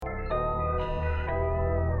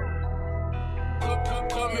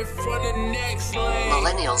coming from the next lane.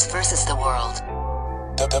 Millennials versus the world.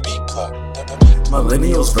 The beat plug.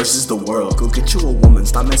 Millennials versus the world. Go get you a woman,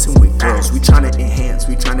 stop messing with girls. We tryna enhance,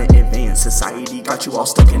 we tryna advance. Society got you all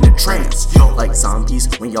stuck in a trance. Like zombies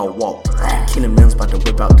when y'all walk. Kingdom Mills about to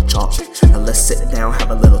whip out the chalk. Now let's sit down,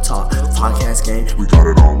 have a little talk. Podcast game, we got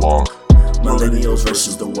it on lock. Millennials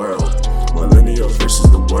versus the world. Millennials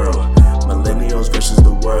versus the world. Millennials versus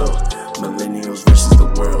the world. Millennials versus the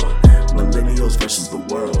world. Millennials versus the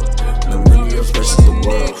world. Millennials versus the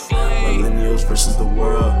world. Millennials versus the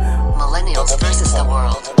world. Millennials versus the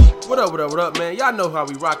world. What up, man? Y'all know how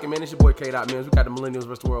we rockin', man. It's your boy K. Mills. We got the Millennials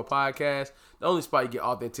vs. the World podcast. The only spot you get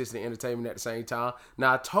authenticity and entertainment at the same time.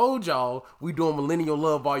 Now, I told y'all we doing Millennial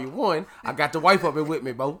Love Volume 1. I got the wife up here with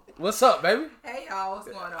me, bro. What's up, baby? Hey, y'all. What's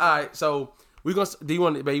going on? All right, so we gonna. Do you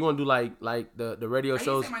want to do like the radio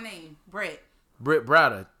shows? Say my name, Brett. Britt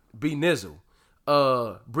Bratter, B Nizzle,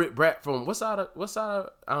 Britt Brat from what side of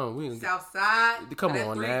I don't know. South Side. Come That's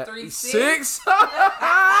on, 336. 6.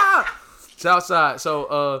 Southside.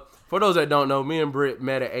 So for those that don't know, me and Britt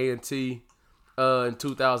met at A&T in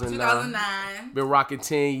 2009. Been rocking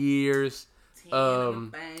 10 years.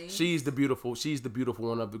 She's the beautiful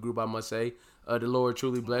one of the group, I must say. The Lord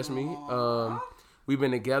truly blessed me. We've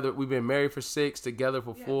been together. We've been married for 6, together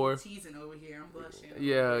for 4. Teasing over here. I'm blushing.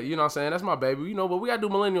 Yeah, you know what I'm saying? That's my baby. You know, but we gotta do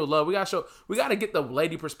millennial love. We gotta get the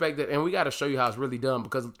lady perspective, and we gotta show you how it's really done,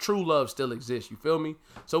 because true love still exists. You feel me?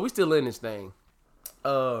 So we still in this thing.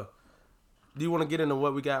 Do you want to get into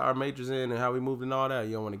what we got our majors in and how we moved and all that? Or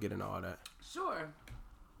you don't want to get into all that? Sure.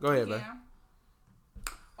 Go ahead, man.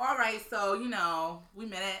 All right, so, we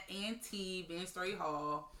met at A&T, Ben Story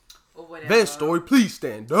Hall, or whatever. Ben Story, please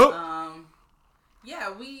stand up.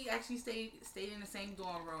 Yeah, we actually stayed in the same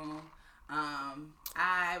dorm room.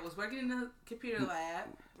 I was working in the computer lab,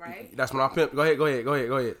 right? That's when I pimp. Go ahead.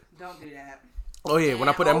 Don't do that. Oh yeah, when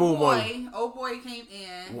I put that move on. Old boy came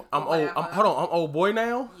in. I'm old. Hold on, I'm old boy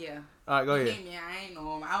now. Yeah. All right, go ahead. He came in. I ain't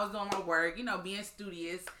know him. I was doing my work, being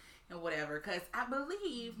studious and whatever. Cause I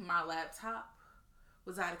believe my laptop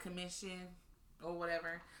was out of commission or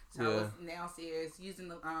whatever. So I was downstairs using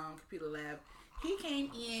the computer lab. He came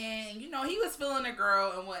in. He was feeling a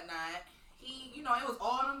girl and whatnot. He, it was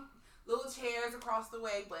all them little chairs across the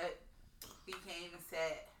way, but he came and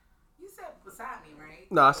sat. You sat beside me,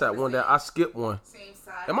 right? No, I sat one down. I skipped one. Same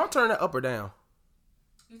side. Am I turning that up or down?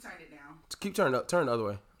 You turned it down. Keep turning up. Turn the other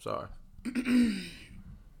way. Sorry.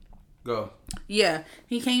 Go. Yeah,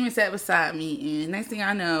 he came and sat beside me, and next thing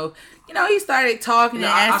I know, he started talking and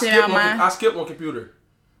asking about I skipped one computer.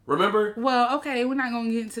 Remember? Well, okay, we're not gonna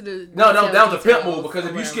get into the. No, that was a pimp move, because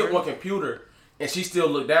if you skip one computer and she still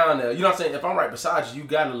look down there, you know what I'm saying? If I'm right beside you, you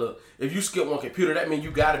gotta look. If you skip one computer, that means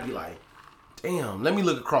you gotta be like, damn, let me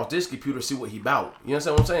look across this computer, see what he about. You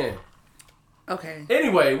understand what I'm saying? Okay.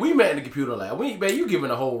 Anyway, we met in the computer lab. You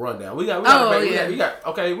giving a whole rundown. We met in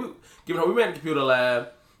the computer lab.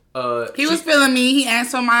 He was feeling me. He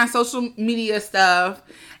asked for my social media stuff,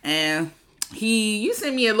 and you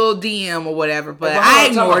sent me a little DM or whatever, but I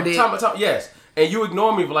ignored it. Yes, and you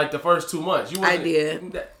ignored me for like the first 2 months. I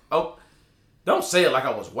did. Don't say it like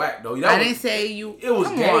I was whack though. Didn't say you. It was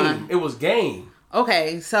game. It was game.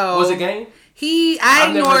 Okay, so was it game? I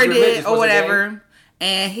ignored it or whatever,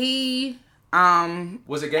 and he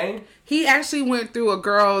was it game? He actually went through a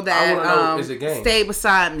girl that is it game? Stayed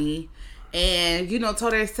beside me. And,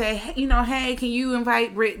 told her to say, hey, can you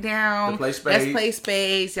invite Britt down? Let's play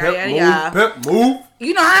spades. Yada. Pimp move.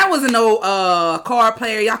 I wasn't no card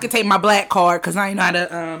player. Y'all can take my black card because I ain't know how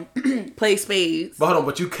to play spades. But hold on,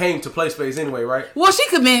 but you came to play spades anyway, right? Well, she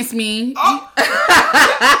convinced me. Oh.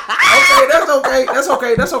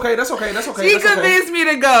 Okay, that's okay. She convinced me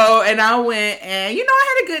to go, and I went, and,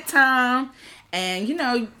 I had a good time.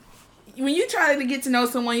 And, when you try to get to know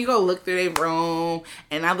someone, you go look through their room,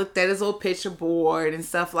 and I looked at his little picture board and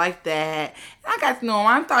stuff like that. And I got to know him.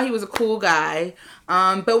 I thought he was a cool guy,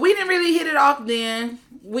 but we didn't really hit it off then.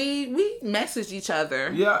 We messaged each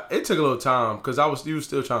other. Yeah, it took a little time because you was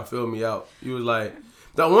still trying to fill me out. You was like,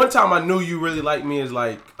 the one time I knew you really liked me is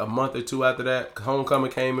like a month or 2 after that.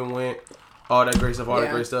 Homecoming came and went, all that great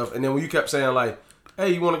stuff, and then when you kept saying like, hey,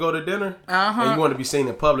 you want to go to dinner? And you want to be seen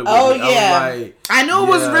in public with me. I knew it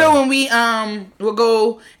was real when we would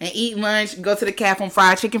go and eat lunch, go to the cafe on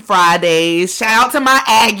Fried Chicken Fridays. Shout out to my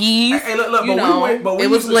Aggies. Hey, look, it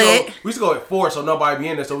was lit. We used to go at 4 so nobody be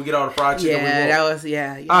in there, so we get all the fried chicken we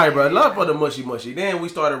want. All right, bro. Love for the mushy. Then we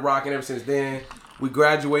started rocking ever since then. We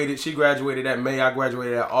graduated. She graduated that May. I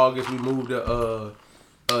graduated that August. We moved to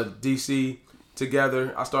DC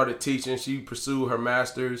together. I started teaching. She pursued her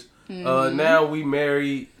master's. Now we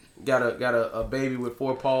married, got a baby with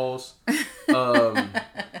 4 paws.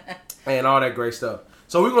 and all that great stuff.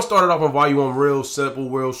 So we're gonna start it off on volume 1, real simple,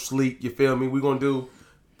 real sleek. You feel me? We're gonna do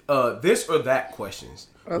this or that questions.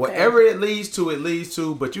 Okay. Whatever it leads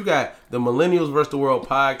to. But you got the Millennials vs. the World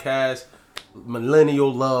podcast,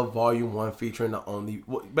 Millennial Love Volume 1, featuring the only.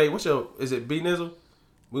 Babe, is it B Nizzle?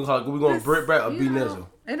 We going Brit Brat or B Nizzle?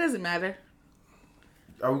 It doesn't matter.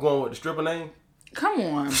 Are we going with the stripper name? Come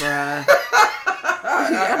on, bruh.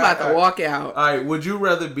 I'm about to walk out. All right. Would you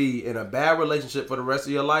rather be in a bad relationship for the rest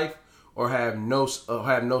of your life, or have no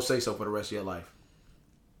say so for the rest of your life?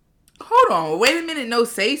 Hold on. Wait a minute. No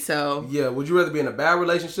say so. Yeah. Would you rather be in a bad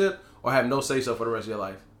relationship or have no say so for the rest of your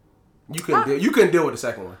life? You couldn't deal with the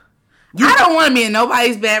second one. I don't want to be in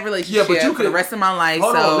nobody's bad relationship for the rest of my life.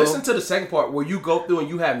 Hold on. Listen to the second part where you go through and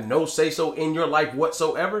you have no say so in your life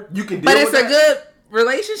whatsoever. You can deal with that. But it's a good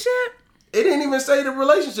relationship? It didn't even say the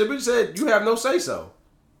relationship. It said you have no say so.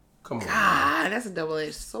 Come on. God, that's a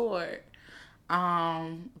double-edged sword. But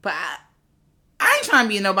I ain't trying to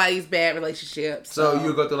be in nobody's bad relationship. So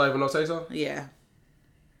you go through life with no say so? Yeah.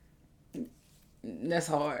 That's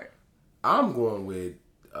hard. I'm going with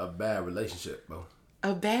a bad relationship, bro.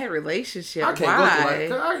 A bad relationship? I can't go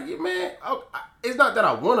through life. It's not that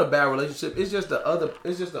I want a bad relationship. It's just the other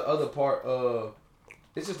part of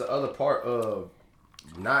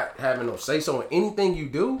not having no say so in anything you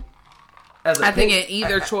do. I think in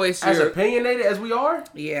either choice, as opinionated as we are.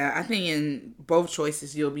 Yeah, I think in both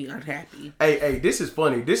choices you'll be unhappy. Hey, this is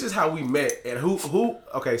funny. This is how we met. And who?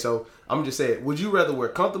 Okay, so I'm just saying. Would you rather wear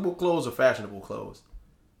comfortable clothes or fashionable clothes?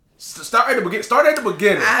 Start at the beginning.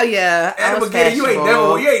 Oh yeah, at the beginning. You ain't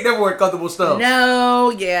never wear comfortable stuff. No,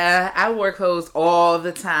 yeah, I wear clothes all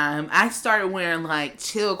the time. I started wearing like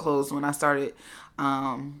chill clothes when I started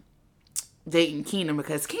dating Keenan,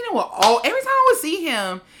 because Keenan will every time I would see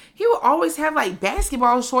him, he would always have like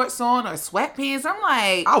basketball shorts on or sweatpants. I'm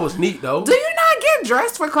like, I was neat though. Do you not get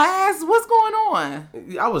dressed for class? What's going on?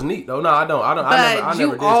 I was neat though. No, I don't. But I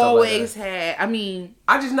never did always stuff like that. had. I mean,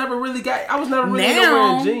 I just never really got. I was never really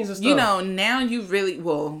wearing jeans and stuff. You know, now you really.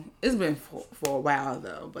 Well, it's been for a while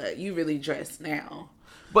though, but you really dress now.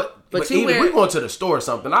 But we're going to the store or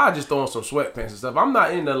something. I just throw on some sweatpants and stuff. I'm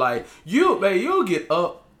not into like you'll get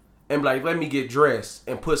up and be like, let me get dressed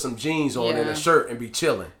and put some jeans on and a shirt and be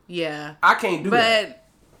chilling. Yeah, I can't do that.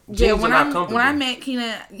 Yeah, when I met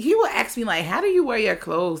Keenan, he would ask me like, "How do you wear your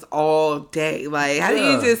clothes all day? Like, how do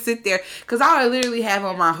you just sit there?" Because I would literally have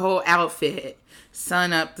on my whole outfit,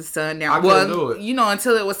 sun up to sun down. I couldn't do it. You know,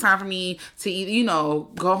 until it was time for me to either,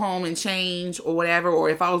 go home and change or whatever, or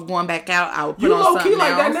if I was going back out, I would put on something else. You low key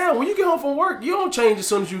like that now. When you get home from work, you don't change as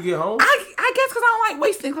soon as you get home. I guess because I don't like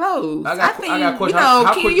wasting clothes. I got a question.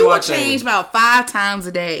 How you would change about 5 times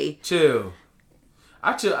a day. Chill.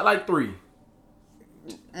 I like 3.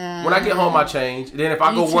 When I get home, I change. Then if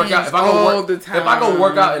I go work out, if I go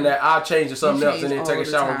work out in that, I'll change to something else and then take a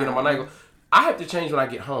shower and get on my night. I have to change when I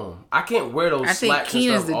get home. I can't wear those slacks and stuff. I think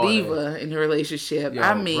Keenan's the diva in the relationship. Yo,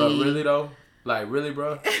 bro, really though? Like really,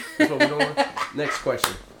 bro? That's what we're doing. Next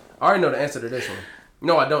question. I already know the answer to this one.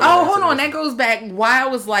 No, I don't. Oh, hold on. That goes back why I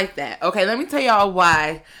was like that. Okay, let me tell y'all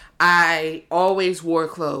why I always wore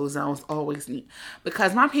clothes and I was always neat.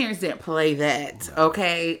 Because my parents didn't play that.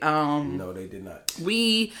 Okay. No, they did not.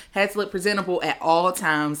 We had to look presentable at all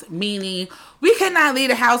times, meaning we could not leave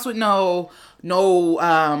the house with no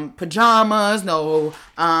pajamas, no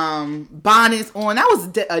bonnets on. That was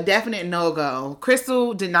a definite no-go.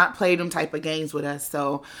 Crystal did not play them type of games with us,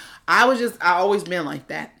 so I always been like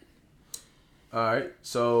that. All right,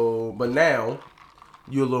 so but now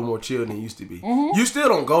you're a little more chill than you used to be. Mm-hmm. You still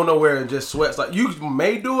don't go nowhere and just sweats. Like you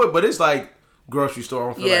may do it, but it's like grocery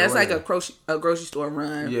store. It's like a grocery store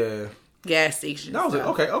run. Yeah. Gas station. That was it.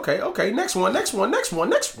 Okay. Next one.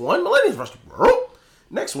 Millennials vs. the World.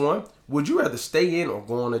 Next one. Would you rather stay in or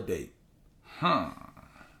go on a date? I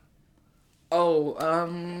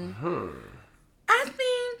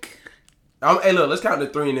think. Hey, look. Let's count to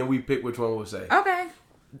 3 and then we pick which one we'll say. Okay.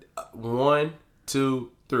 1, 2,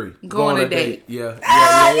 3. Go on a date. Yeah.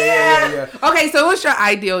 Okay, so what's your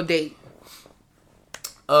ideal date?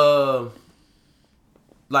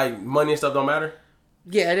 Like money and stuff don't matter?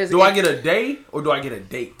 Yeah, it is. Do I get a day or do I get a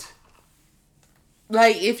date?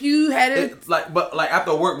 Like if you had it, but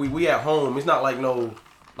after work we at home. It's not like no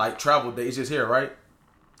like travel date. It's just here, right?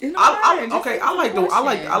 I like the. Oh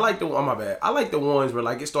my bad. I like the ones where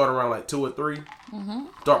like it start around like 2 or 3. Mm-hmm.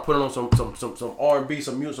 Start putting on some R&B,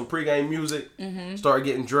 some music, some pregame music. Mm-hmm. Start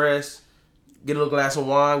getting dressed, get a little glass of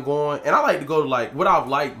wine going, and I like to go to like what I've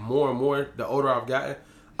liked more and more the older I've gotten.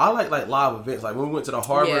 I like live events. Like when we went to the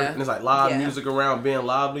Harbor and it's like live music around, being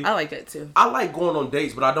lively. I like that too. I like going on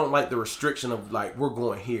dates, but I don't like the restriction of like we're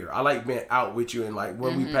going here. I like being out with you and like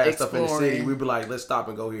when we pass stuff in the city, we be like, let's stop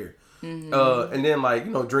and go here. And then like,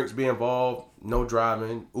 you know, drinks be involved, no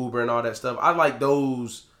driving, Uber and all that stuff. I like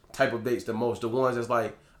those type of dates the most. The ones that's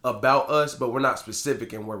like about us, but we're not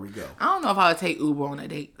specific in where we go. I don't know if I would take Uber on a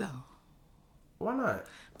date though. Why not?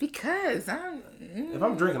 Because if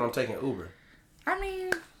I'm drinking, I'm taking Uber. I mean,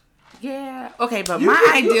 yeah. Okay, but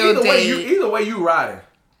my ideal date... Either way, you riding.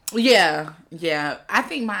 Yeah. I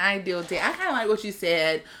think my ideal date... I kind of like what you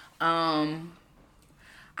said. I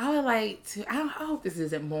would like to... I hope this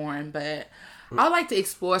isn't boring, but I would like to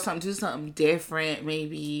explore something, do something different.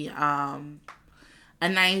 Maybe a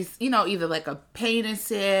nice, you know, either like a paint and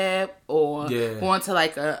sip or going to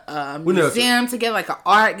like a museum to get like an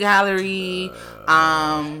art gallery.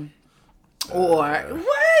 Or...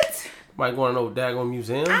 What? Might go to no daggone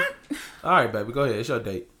museum. All right, baby, go ahead. It's your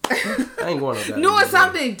date. I ain't going to that. Doing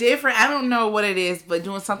something different. I don't know what it is, but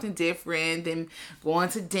doing something different than going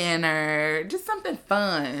to dinner. Just something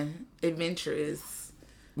fun, adventurous.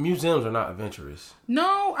 Museums are not adventurous.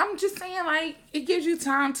 No, I'm just saying, like, it gives you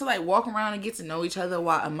time to, like, walk around and get to know each other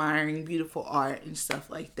while admiring beautiful art and stuff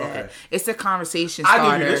like that. Okay. It's a conversation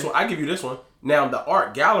starter. I give you this one. Now, the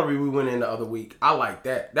art gallery we went in the other week, I like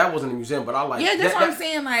that. That wasn't a museum, but I like that. Yeah, that's what I'm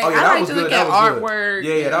saying. Like, I like to look at artwork.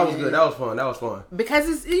 Yeah, that was good. That was fun. Because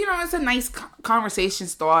it's, you know, it's a nice conversation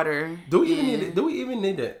starter. Do we even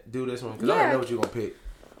need to do this one? Because I don't know what you're going to pick.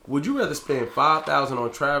 Would you rather spend $5,000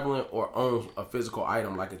 on traveling or own a physical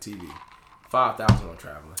item like a TV? $5,000 on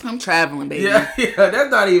traveling. I'm traveling, baby. Yeah,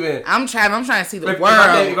 that's not even. I'm traveling. I'm trying to see the world.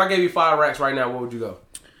 If I gave you 5 racks right now, where would you go?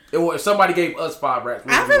 If somebody gave us 5 racks,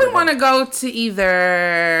 I really want to go to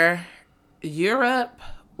either Europe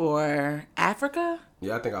or Africa.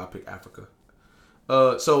 Yeah, I think I'll pick Africa.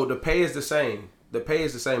 So the pay is the same. The pay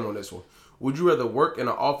is the same on this one. Would you rather work in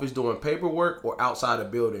an office doing paperwork or outside a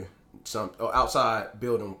building? They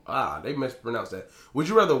mispronounced that. Would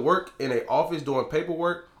you rather work in an office doing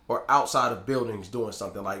paperwork or outside of buildings doing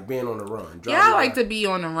something like being on the run? I like to be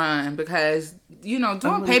on the run because, you know,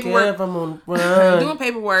 doing paperwork. Doing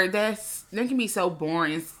paperwork, that can be so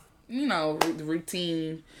boring. It's, you know, the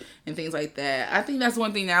routine and things like that. I think that's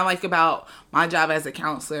one thing that I like about my job as a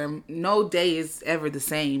counselor. No day is ever the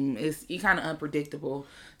same. You're kind of unpredictable.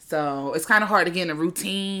 So it's kind of hard to get in a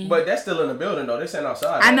routine. But that's still in the building though. This ain't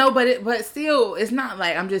outside. I know, but still, it's not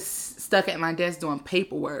like I'm just stuck at my desk doing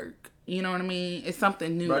paperwork. You know what I mean? It's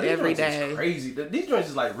something new every day. Crazy. These joints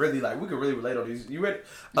is like really like we could really relate on these. You ready?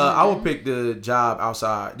 I would pick the job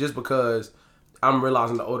outside just because I'm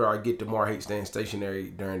realizing the older I get, the more I hate staying stationary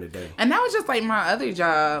during the day. And that was just like my other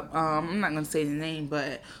job. I'm not going to say the name,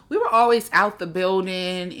 but we were always out the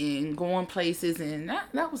building and going places, and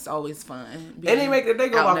that was always fun. And they make the day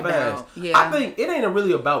go by fast. Yeah. I think it ain't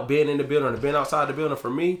really about being in the building or being outside the building. For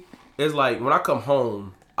me, it's like when I come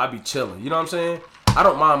home, I be chilling. You know what I'm saying? I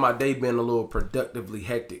don't mind my day being a little productively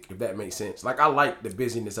hectic, if that makes sense. Like, I like the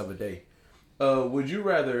busyness of a day. Would you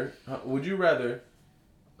rather,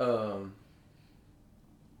 no,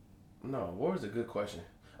 what was a good question?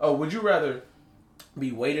 Oh, would you rather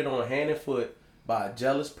be waited on hand and foot by a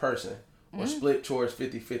jealous person or split chores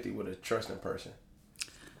 50-50 with a trusting person?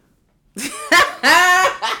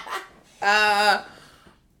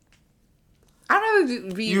 I'd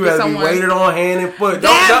rather be you with rather someone. Be waited on hand and foot.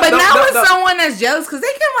 Not with someone that's jealous, because they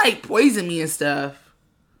can like poison me and stuff.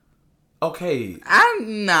 Okay.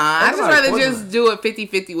 I'd just rather just do it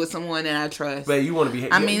 50-50 with someone that I trust. Babe, you want to be.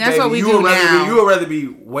 I mean, that's what we do now. You would rather be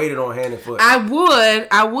waited on hand and foot.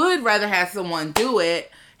 I would rather have someone do it.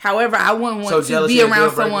 However, I wouldn't want to be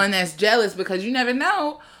around someone that's jealous, because you never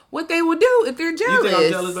know what they will do if they're jealous. You think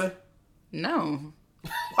I'm jealous, babe? No.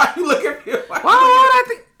 Why you looking at me? Why would I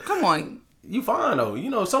think? Come on. You fine though. You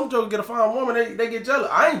know, some jokers get a fine woman, they get jealous.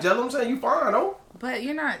 I ain't jealous. I'm saying you fine though. But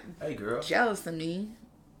you're not. Hey girl. Jealous of me.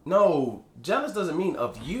 No, jealous doesn't mean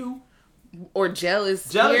of you. Or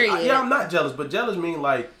jealous. Period. Yeah, I'm not jealous, but jealous mean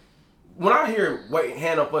like when I hear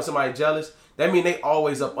hand up on somebody jealous, that mean they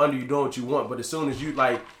always up under you doing what you want. But as soon as you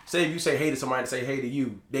like, say if you say hey to somebody, say hey to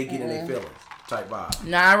you, they get in their feelings type vibe.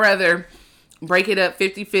 No, I'd rather break it up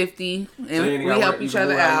 50-50 and we help each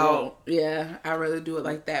other out. Yeah, I'd rather do it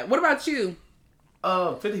like that. What about you?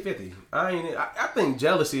 50-50. I think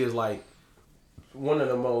jealousy is like one of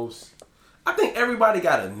the most. I think everybody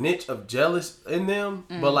got a niche of jealous in them,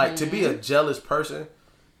 but like to be a jealous person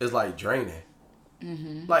is like draining.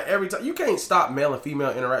 Like every time you can't stop male and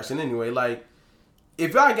female interaction anyway. Like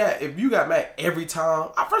if you got mad every time,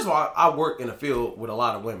 first of all, I work in a field with a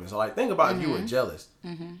lot of women, so like think about if you were jealous.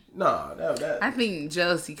 Nah, that. I think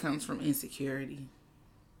jealousy comes from insecurity.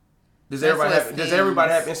 Does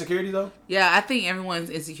everybody have insecurity though? Yeah, I think everyone's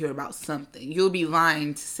insecure about something. You'll be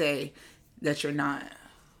lying to say that you're not.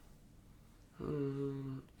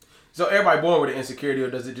 So everybody born with an insecurity, or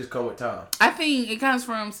does it just come with time? I think it comes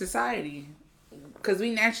from society. Because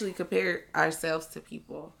we naturally compare ourselves to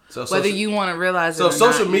people. So whether you want to realize it or not.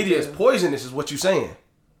 So social media is poisonous is what you're saying?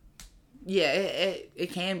 Yeah,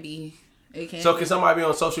 it can be. It can. So can somebody be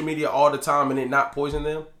on social media all the time and it not poison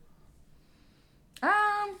them?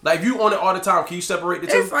 Like if you on it all the time, can you separate the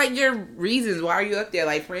two? It's like your reasons. Why are you up there?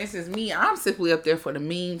 Like for instance, me, I'm simply up there for the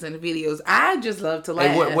memes and the videos. I just love to laugh.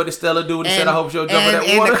 Hey, what did Stella do when she said, I hope she'll jump in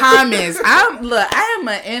that water? In the comments, I am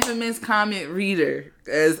an infamous comment reader.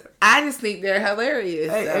 Because I just think they're hilarious.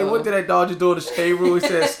 Hey, what did that dog just do in the shade room? He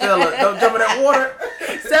said, Stella, don't jump in that water.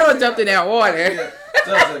 Stella jumped in that water. Yeah.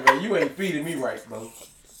 Stella said, man, you ain't feeding me right, bro.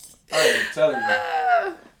 I ain't telling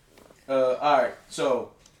you. All right,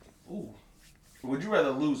 so, would you rather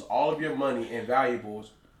lose all of your money and valuables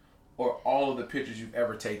or all of the pictures you've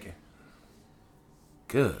ever taken?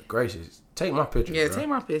 Good gracious. Take my pictures. Yeah, bro. Take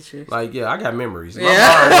my pictures. Like, yeah, I got memories. Yeah.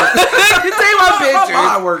 You take my pictures. My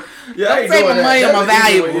hard work. Yeah, I ain't take doing my money and my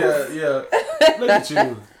valuables. Yeah. Look at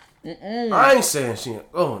you. I ain't saying she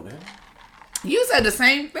ain't going there. You said the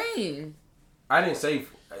same thing. I didn't say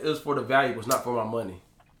it was for the valuables, not for my money.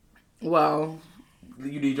 Well,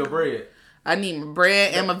 you need your bread. I need my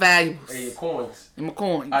bread and my valuables. And your coins. And my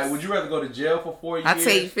coins. All right, would you rather go to jail for 4 years? I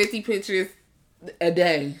take 50 pictures a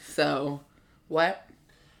day. So, what?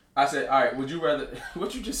 I said, all right, would you rather...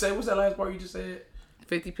 What you just say? What's that last part you just said?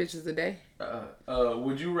 50 pictures a day.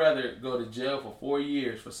 Would you rather go to jail for 4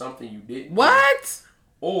 years for something you didn't What?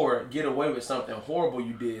 do, or get away with something horrible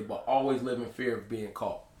you did, but always live in fear of being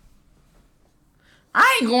caught?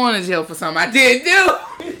 I ain't going to jail for something I didn't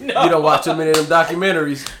do. No. You don't watch too many of them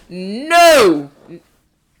documentaries. No.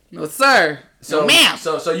 No, sir. No, ma'am.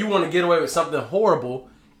 So you want to get away with something horrible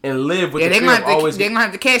and live with the fear of always... They're going to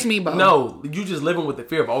have to catch me, bro. No, you just living with the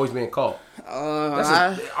fear of always being caught.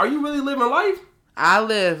 Are you really living life? I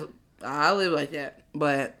live like that.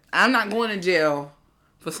 But I'm not going to jail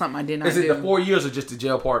for something I did not do. Is it the 4 years or just the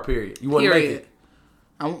jail part period? You wouldn't make it?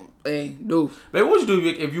 No. Babe, what would you do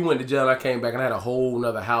if you went to jail and I came back and I had a whole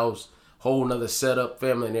nother house, whole nother setup,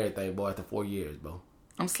 family and everything, boy, after 4 years, bro?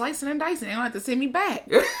 I'm slicing and dicing. They don't have to send me back.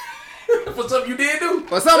 For something you did do?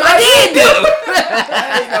 For something I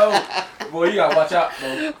did do. Boy, you gotta watch out,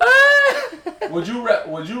 bro. Would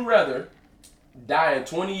you rather die in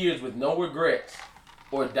 20 years with no regrets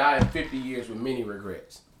or die in 50 years with many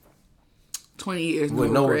regrets? 20 years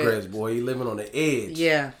with no regrets, boy. You living on the edge.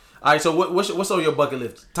 Yeah. All right, so what's on your bucket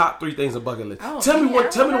list? Top 3 things on bucket list. Tell me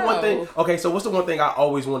the one thing. Okay, so what's the one thing I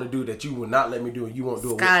always want to do that you would not let me do and you won't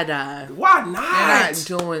do it? Skydive. Why not?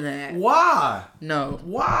 You're not doing that. Why? No.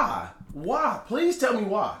 Why? Please tell me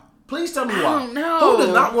why. I don't know. Who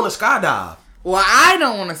does not want to skydive? Well, I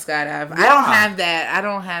don't want to skydive. Why? I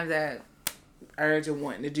don't have that urge of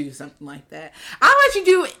wanting to do something like that. I'll let you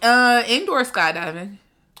do indoor skydiving.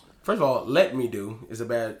 First of all, let me do is a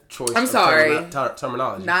bad choice. I'm sorry.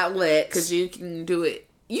 Terminology. Not let, because you can do it.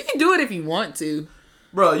 You can do it if you want to.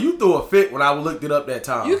 Bro, you threw a fit when I looked it up that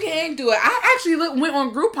time. You can do it. I actually went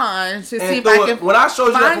on Groupon to see if I can. When I showed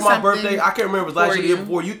you that for my birthday, I can't remember if it was last year or the year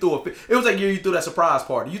before. You threw a fit. It was like year you threw that surprise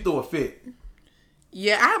party. You threw a fit.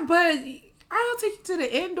 Yeah, but I'll take you to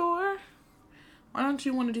the indoor. Why don't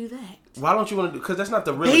you want to do that? Why don't you want to do? Because that's not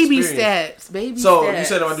the real baby experience. Steps. So you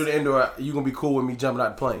said if I do the indoor, you gonna be cool with me jumping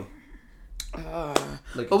out the plane.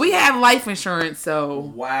 But we have life insurance,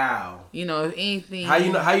 so wow. You know, if anything. How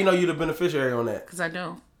you know you're the beneficiary on that? Because I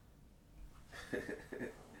don't.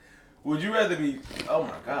 Would you rather be? Oh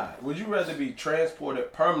my God! Would you rather be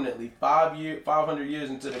transported permanently 500 years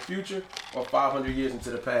into the future, or 500 years into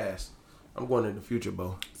the past? I'm going to the future,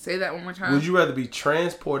 Bo. Say that one more time. Would you rather be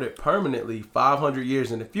transported permanently 500 years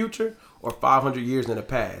in the future or 500 years in the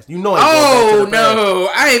past? You know. Oh no!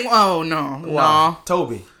 Oh no! Why? No.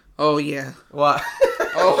 Toby. Oh yeah. Why?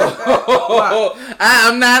 Why?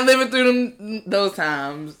 I'm not living through those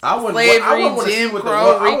times. Slavery, Jim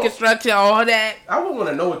Crow, Reconstruction, all that. I would want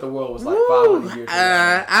to know what the world was like 500 years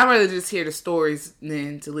ago. I'd rather just hear the stories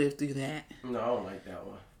than to live through that. No, I don't like that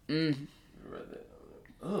one.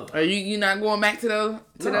 Are you not going back to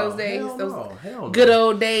those days? Hell no. Good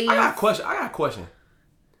old days. I got a question.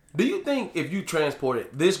 Do you think if you transported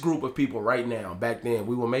this group of people right now, back then,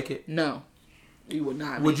 we would make it? No. You would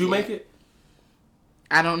not. Would you make it?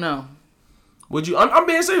 I don't know. Would you? I'm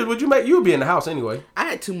being serious. Would you make? You would be in the house anyway. I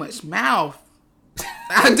had too much mouth.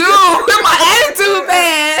 I do. My attitude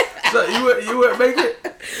bad. So you would make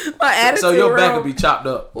it? My attitude. So your back would be chopped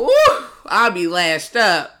up. Woo, I'll be lashed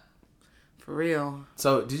up. For real.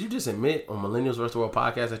 So did you just admit on Millennials vs. the World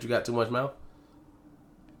podcast that you got too much mouth?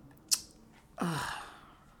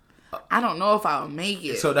 I don't know if I'll make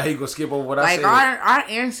it. So now you gonna skip over what I said? Like our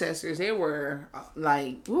ancestors, they were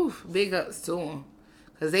like, big ups to them.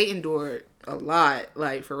 Because they endured a lot,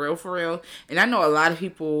 like for real. And I know a lot of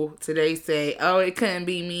people today say, "Oh, it couldn't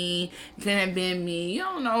be me. It couldn't have been me." You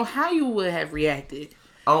don't know how you would have reacted.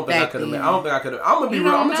 I don't think I could have. I don't think I could have. I'm gonna be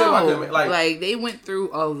real. I'm gonna tell you I could have. Like they went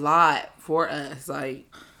through a lot for us, like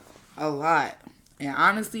a lot. And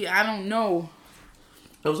honestly, I don't know.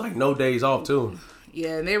 It was like no days off too.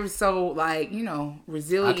 Yeah, and they were so like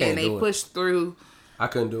resilient. They pushed through. I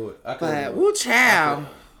couldn't do it. But woo, child.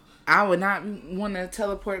 I would not want to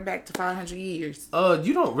teleport back to 500 years.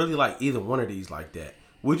 You don't really like either one of these like that.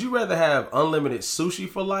 Would you rather have unlimited sushi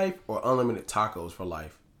for life or unlimited tacos for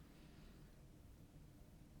life?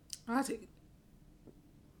 I'll take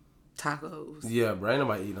tacos. Yeah, bro. Ain't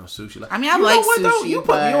nobody eating no sushi. I mean, I like sushi. Though? You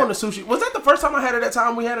put me on the sushi. Was that the first time I had it? That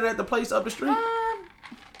time we had it at the place up the street?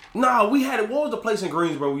 No, we had it. What was the place in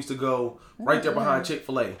Greensboro we used to go right there behind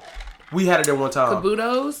Chick-fil-A? We had it there one time.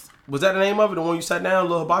 Kabuto's? Was that the name of it? The one you sat down,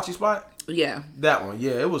 little hibachi spot? Yeah. That one.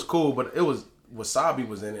 Yeah, it was cool, but it was wasabi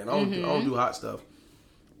was in it. I don't do hot stuff.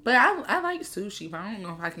 But I like sushi, but I don't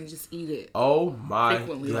know if I can just eat it. Oh my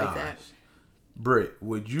frequently gosh. Like that. Britt,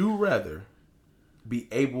 would you rather be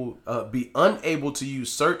unable to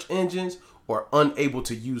use search engines or unable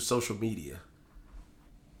to use social media?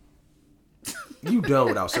 You done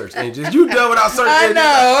without search engines. You done without search engines.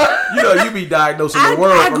 I know. You be diagnosing the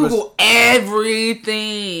world. I Google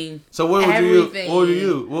everything. So what would you use? What would you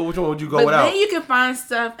use? Which one would you go without? But then you can find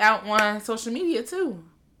stuff out on social media too.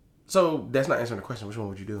 So that's not answering the question. Which one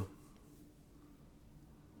would you do?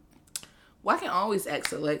 Well, I can always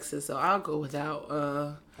ask Alexa, so I'll go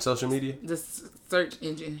without social media. The search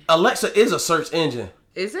engine. Alexa is a search engine.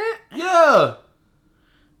 Is it? Yeah.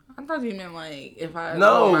 I thought you meant like if I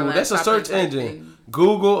no, that's a search engine.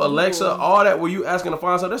 Google, Alexa, all that. Where you asking to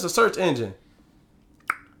find something? That's a search engine.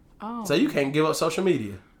 Oh. So you can't give up social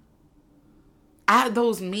media.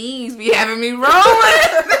 Those memes be having me rolling.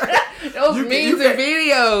 Those memes and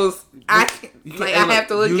videos. I have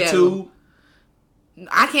to look YouTube. at them.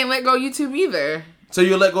 I can't let go of YouTube either. So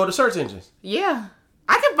you let go of the search engines? Yeah,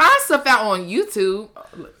 I can find stuff out on YouTube.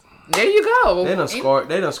 There you go. They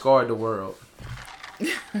done scarred the world.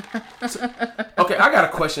 Okay, I got a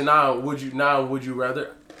question now. Would you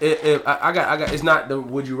rather? If I got it's not the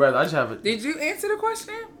would you rather. I just have it. Did you answer the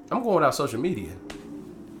question? I'm going without social media.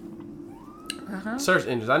 Search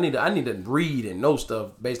engines. I need to read and know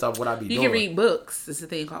stuff based off what I be doing. You can read books. It's a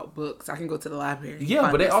thing called books. I can go to the library. Yeah,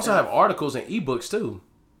 but they also have articles and ebooks too.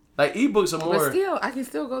 Like ebooks are more. But still, I can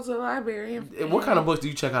still go to the library. What kind of books do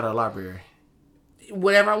you check out at the library?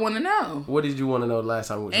 Whatever I want to know. What did you want to know the last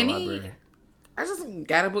time we went to the library? I just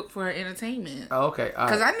got a book for entertainment. Oh, okay.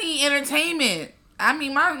 Because I need entertainment. I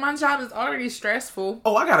mean, my job is already stressful.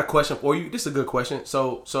 Oh, I got a question for you. This is a good question.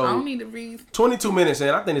 So I don't need to read. 22 minutes in,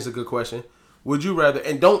 I think it's a good question. Would you rather,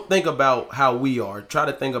 and don't think about how we are. Try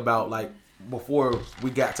to think about like before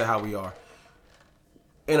we got to how we are.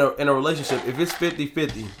 In a relationship, if it's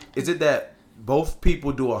 50-50, is it that both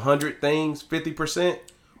people do 100 things 50%,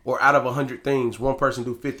 or out of 100 things, one person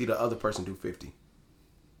do 50, the other person do 50?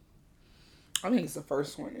 I think it's the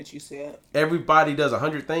first one that you said. Everybody does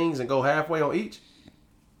 100 things and go halfway on each?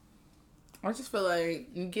 I just feel like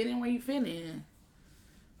you get in where you fit in.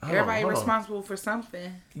 Everybody responsible for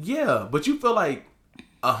something. Yeah, but you feel like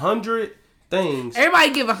 100 things.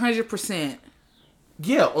 Everybody give 100%.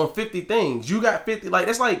 Yeah, on 50 things. You got 50. Like,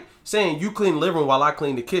 that's like saying you clean the living room while I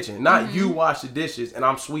clean the kitchen. Not you wash the dishes and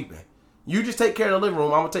I'm sweeping. You just take care of the living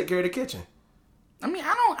room. I'm going to take care of the kitchen. I mean,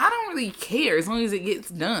 I don't really care as long as it gets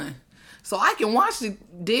done. So I can wash the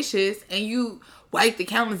dishes and you wipe the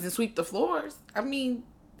counters and sweep the floors. I mean,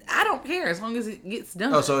 I don't care as long as it gets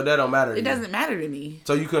done. Oh, so that don't matter to you. It doesn't matter to me.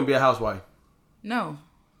 So you couldn't be a housewife? No.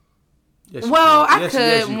 Yes, well, I could.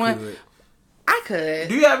 Yes, you could. I could.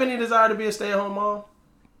 Do you have any desire to be a stay-at-home mom?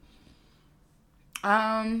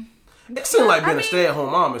 It seems like being a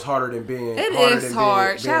stay-at-home mom is harder than being. It is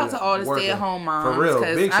hard. Shout out to all the stay-at-home moms. For real,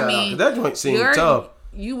 big shout out. That joint seems tough.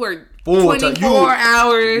 You work full 24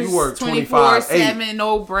 hours. You work 24/7,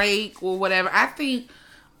 no break or whatever. I think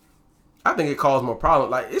it caused more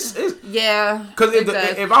problems. Like it's yeah. Because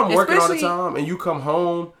if I'm working all the time and you come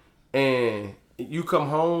home if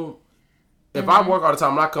I work all the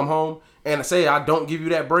time and I come home and I say I don't give you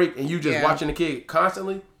that break and you just watching the kid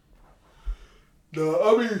constantly, No,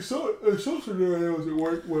 I mean, some scenarios it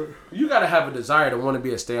work, but you gotta have a desire to want to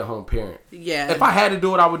be a stay-at-home parent. Yeah. If I had to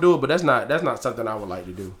do it, I would do it, but that's not something I would like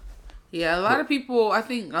to do. Yeah, a lot of people, I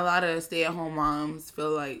think a lot of stay-at-home moms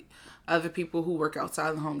feel like other people who work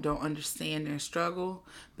outside the home don't understand their struggle,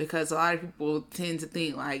 because a lot of people tend to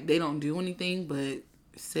think like they don't do anything but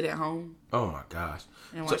sit at home. Oh my gosh.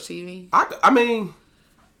 And watch TV. I mean,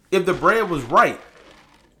 if the bread was right,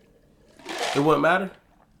 it wouldn't matter.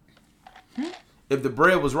 If the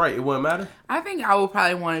bread was right, it wouldn't matter. I think I would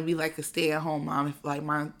probably want to be like a stay-at-home mom if like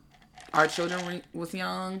our children was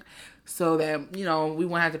young, so that, you know, we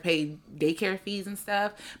wouldn't have to pay daycare fees and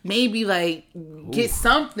stuff. Maybe like get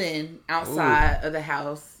something outside of the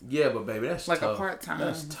house. Yeah, but baby, that's like tough. A part-time.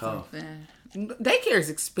 That's tough. Something. Daycare is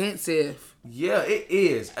expensive. Yeah, it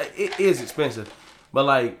is. It is expensive, but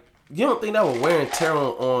like, you don't think that would wear and tear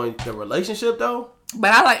on the relationship though?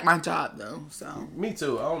 But I like my job though, so. Me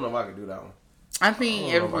too. I don't know if I could do that one. I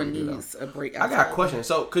think everyone needs a break. I got a question.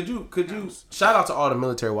 So could you shout out to all the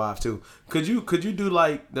military wives too? Could you do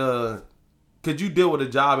like could you deal with a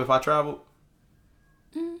job if I traveled?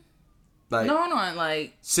 Like no,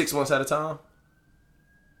 like 6 months at a time.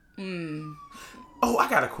 Oh, I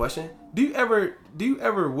got a question. Do you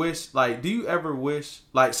ever wish like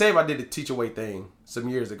say if I did the teach away thing some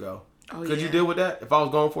years ago? Could you deal with that if I was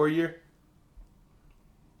gone for a year?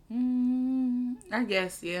 I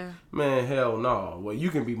guess, yeah. Man, hell no. Well, you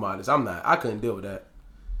can be modest. I'm not. I couldn't deal with that.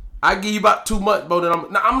 I give you about 2 months, bro. Then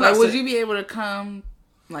I'm not. Like, would you be able to come,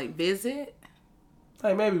 like, visit?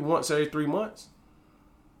 Like maybe once every 3 months.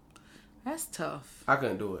 That's tough. I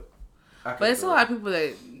couldn't do it. But it's a lot of people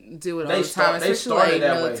that do it all the time, especially like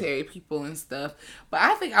military people and stuff. But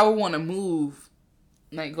I think I would want to move,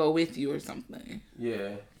 like, go with you or something.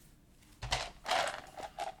 Yeah.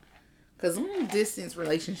 Because distance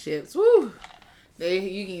relationships, woo.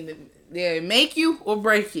 They make you or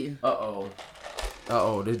break you. The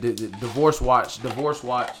divorce watch.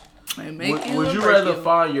 They make you. Would you rather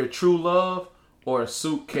find your true love or a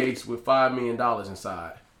suitcase with $5 million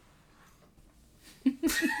inside?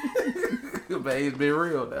 Baby, it's been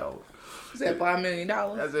real though. Is that $5 million?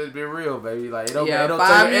 That's been real, baby. Like it don't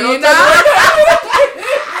 $5 million.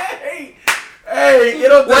 Hey, you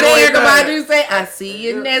don't. What did Erykah Badu say? I see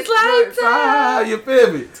you next lifetime. You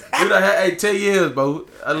feel me? You done had 10 years, bro.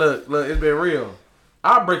 Look, it's been real.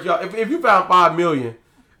 I'll break y'all. If you found $5 million,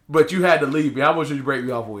 but you had to leave me, how much would you break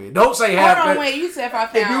me off with? Don't say half. Hold on, wait. You said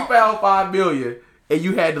if you found $5 million and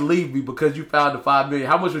you had to leave me because you found the $5 million,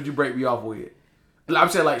 how much would you break me off with? I'm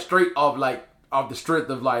saying like straight off, like off the strength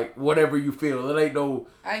of like whatever you feel. It ain't no.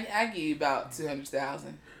 I give you about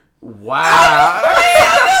 200,000. Wow.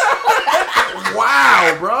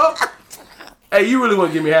 Wow, bro. Hey, you really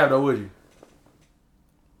wouldn't give me half though, would you?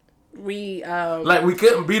 We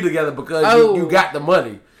couldn't be together because you got the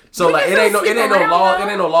money. So like it ain't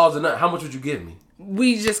no laws or nothing. How much would you give me?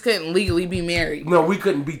 We just couldn't legally be married. No, we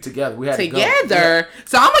couldn't be together. We had together. To go.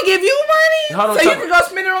 So I'm gonna give you money so you can go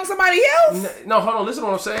spend it on somebody else. No, hold on. Listen to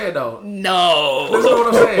what I'm saying though. No. Listen to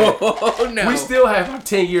what I'm saying. No. We still have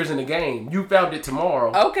 10 years in the game. You found it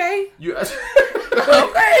tomorrow. Okay.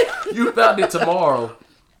 Okay. You found it tomorrow,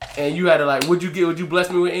 and you had to like. Would you bless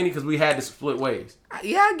me with any? Because we had to split ways.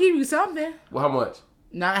 Yeah, I'll give you something. Well, how much?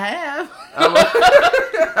 Not half. How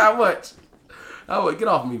much? How much? Get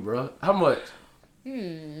off me, bro. How much?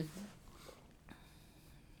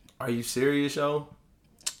 Are you serious, yo?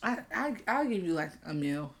 I'll give you like $1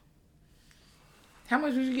 million. How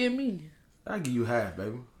much would you give me? I'll give you half,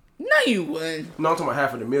 baby. No, you wouldn't. No, I'm talking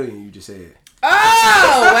about $500,000 you just said. Oh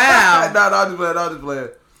wow! No, I'm just playing.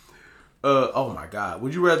 Oh my God.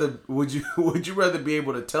 Would you rather be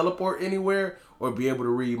able to teleport anywhere or be able to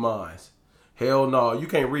read minds? Hell no, you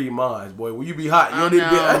can't read minds, boy. When you be hot, you don't need to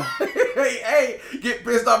be. Hey, get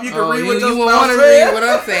pissed off. You can read what your spouse said. Read what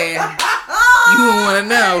I'm saying. You won't want to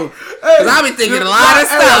know. Cause I be thinking a lot of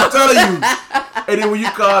stuff. I'm telling you. And then when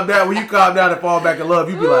you calm down and fall back in love,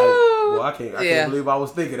 you be like, well, I can't believe I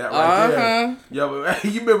was thinking that right there. Yeah, but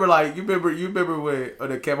you remember when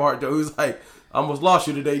the Kevin Hart joke, he was like, I almost lost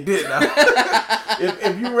you today, didn't I?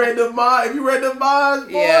 if you read the minds,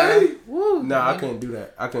 boy. Yeah. Nah, I couldn't do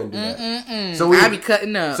that. So I be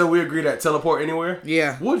cutting up. So we agree that teleport anywhere?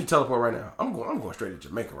 Yeah. What would you teleport right now? I'm going straight to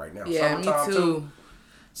Jamaica right now. Yeah, me too.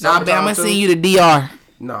 Nah, I'm gonna send you to DR.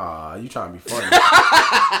 Nah, you trying to be funny.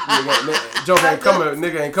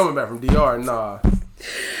 Nigga ain't coming back from DR. Nah.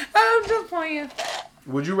 I'm just playing.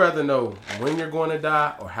 Would you rather know when you're going to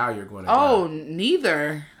die or how you're going to die? Oh,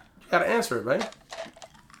 neither. You gotta answer it, man.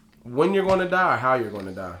 When you're going to die or how you're going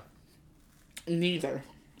to die? Neither.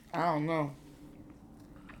 I don't know.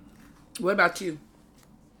 What about you?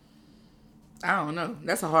 I don't know.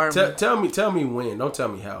 That's a hard one. Tell me when. Don't tell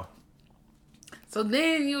me how. So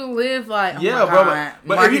then you live like, oh yeah, my God,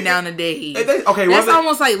 but marking down the days. Okay, that's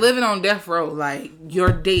almost like living on death row. Like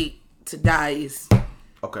your date to die is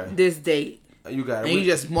this date. You got it. And you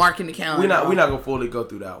just marking the calendar. We're not gonna fully go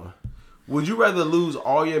through that one. Would you rather lose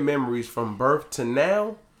all your memories from birth to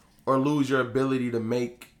now, or lose your ability to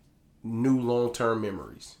make new long-term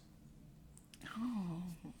memories?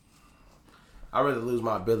 I'd rather lose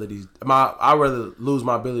my abilities. I'd rather lose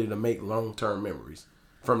my ability to make long-term memories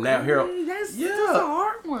from now here. That's a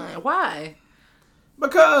hard one. Why?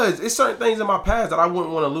 Because it's certain things in my past that I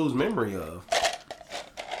wouldn't want to lose memory of.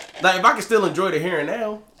 Like if I can still enjoy the here and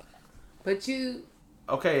now. But you.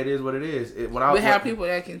 Okay, it is what it is. We have people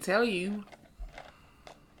that can tell you.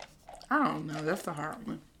 I don't know. That's the hard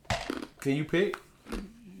one. Can you pick?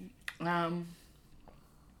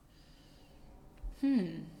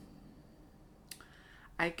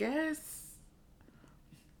 I guess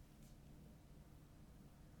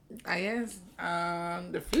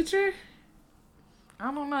the future.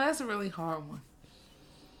 I don't know. That's a really hard one.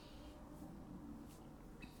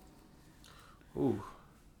 Ooh,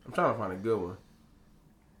 I'm trying to find a good one.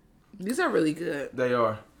 These are really good. They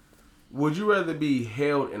are. Would you rather be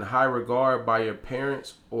held in high regard by your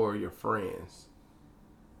parents or your friends?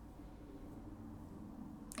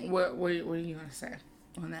 What are you gonna say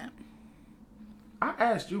on that? I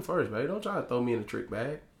asked you first, babe. Don't try to throw me in a trick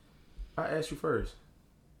bag. I asked you first.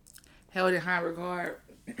 Held in high regard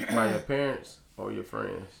by your parents or your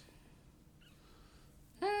friends?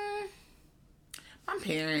 My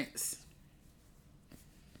parents.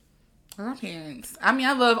 My parents. I mean,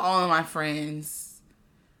 I love all of my friends.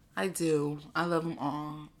 I do. I love them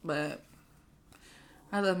all, but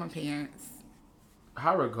I love my parents.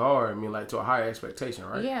 High regard, I mean, like to a higher expectation,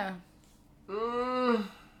 right? Yeah.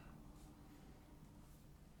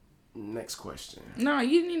 Next question. No,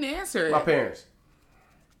 you need to answer it. My parents.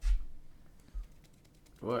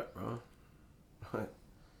 What, bro? What?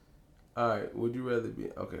 All right. Would you rather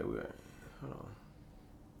be? Okay, hold on.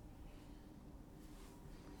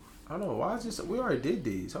 I don't know. Why is this? We already did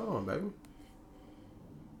these. Hold on, baby.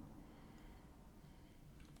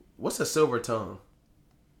 What's a silver tongue?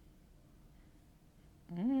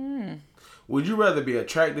 Would you rather be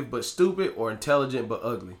attractive but stupid or intelligent but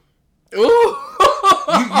ugly? Ooh.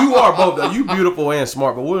 You are both though. You beautiful and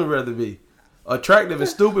smart, but what would you rather be? Attractive and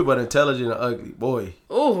stupid but intelligent and ugly. Boy.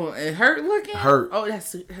 Oh, and hurt looking? Hurt. Oh, that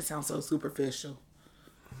sounds so superficial.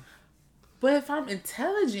 But if I'm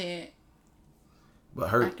intelligent, but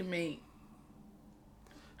hurt, I can make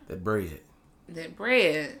that bread.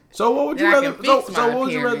 So what would you rather? So what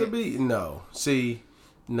would you rather be? No. See,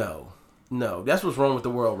 no. That's what's wrong with the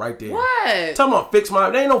world right there. What? Talking about fix my.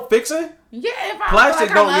 There ain't no fixing. Yeah, if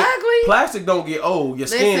plastic don't get old. Your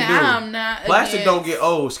skin do. I'm not plastic don't get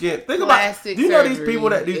old. Skin. Think about. Do you know these people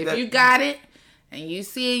that do that? If you got it and you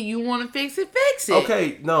see it, you want to fix it.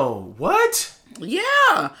 Okay. No. What?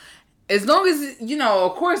 Yeah. As long as,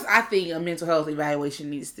 of course, I think a mental health evaluation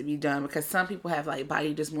needs to be done because some people have like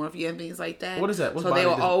body dysmorphia and things like that. What is that? What's so they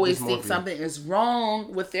will always think something is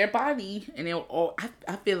wrong with their body, and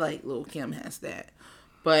I feel like Lil' Kim has that.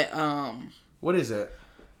 But what is that?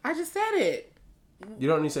 I just said it. You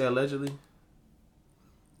don't need to say allegedly.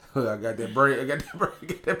 I got that brain. I got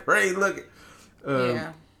that brain looking.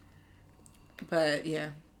 Yeah. But yeah.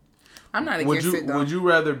 I'm not against it, though. Would you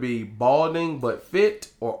rather be balding but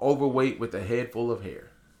fit or overweight with a head full of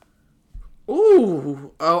hair?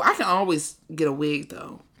 Ooh. Oh, I can always get a wig,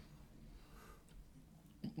 though.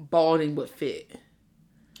 Balding but fit.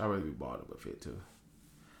 I'd rather be balding but fit, too.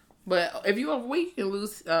 But if you're overweight, you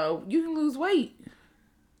can lose weight.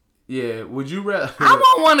 Yeah. Would you rather... I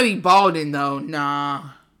won't want to be balding, though. Nah.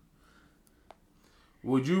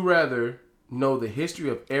 Would you rather know the history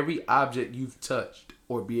of every object you've touched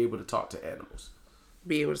or be able to talk to animals?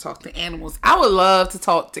 Be able to talk to animals. I would love to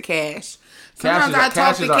talk to Cash. Sometimes I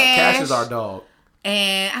talk to Cash. Cash is our dog.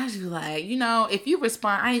 And I just be like, if you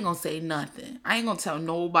respond, I ain't going to say nothing. I ain't going to tell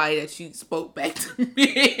nobody that you spoke back to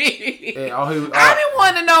me. I didn't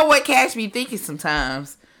want to know what Cash be thinking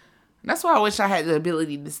sometimes. That's why I wish I had the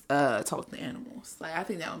ability to talk to animals. Like, I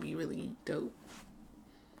think that would be really dope.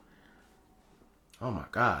 Oh my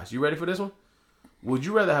gosh. You ready for this one? Would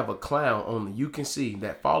you rather have a clown only you can see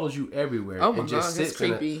that follows you everywhere and just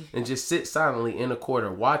sits silently in a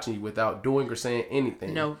corner watching you without doing or saying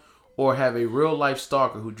anything? No. Or have a real life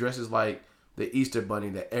stalker who dresses like the Easter bunny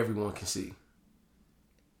that everyone can see?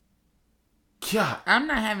 God. I'm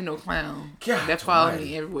not having no clown that follows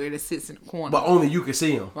me everywhere that sits in the corner. But only you can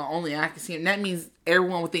see him. But only I can see him. That means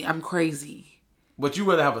everyone would think I'm crazy. But you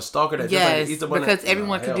rather have a stalker that yes, just like the Easter bunny? Because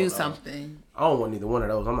everyone can do something. I don't want neither one of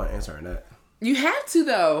those. I'm not answering that. You have to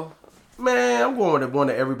though. Man, I'm going with the one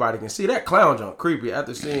that everybody can see. That clown junk creepy.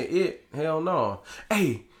 After seeing it, hell no.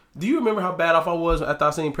 Hey, do you remember how bad off I was after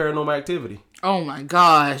I seen Paranormal Activity? Oh my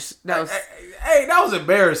gosh, that was. Hey, that was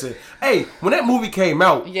embarrassing. Hey, when that movie came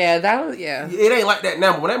out, Yeah. It ain't like that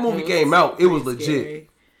now. But when that movie came out, it was legit. Scary.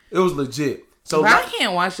 It was legit. So I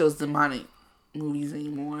can't watch those demonic movies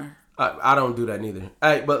anymore. I don't do that neither.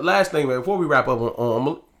 Hey, but last thing, man, before we wrap up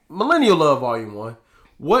on Millennial Love Volume 1,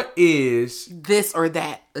 what is this or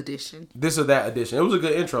that edition? This or that edition. It was a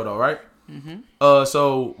good intro though, right? Mm-hmm.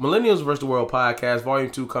 So Millennials vs. the World podcast,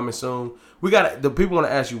 Volume 2 coming soon. The people want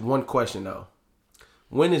to ask you one question though.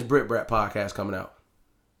 When is Brit Brat podcast coming out?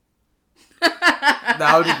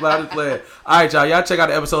 I'll just play it. All right, y'all. Y'all check out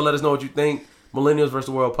the episode. Let us know what you think. Millennials vs.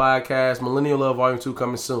 the World podcast, Millennial Love Volume 2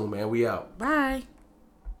 coming soon, man. We out. Bye.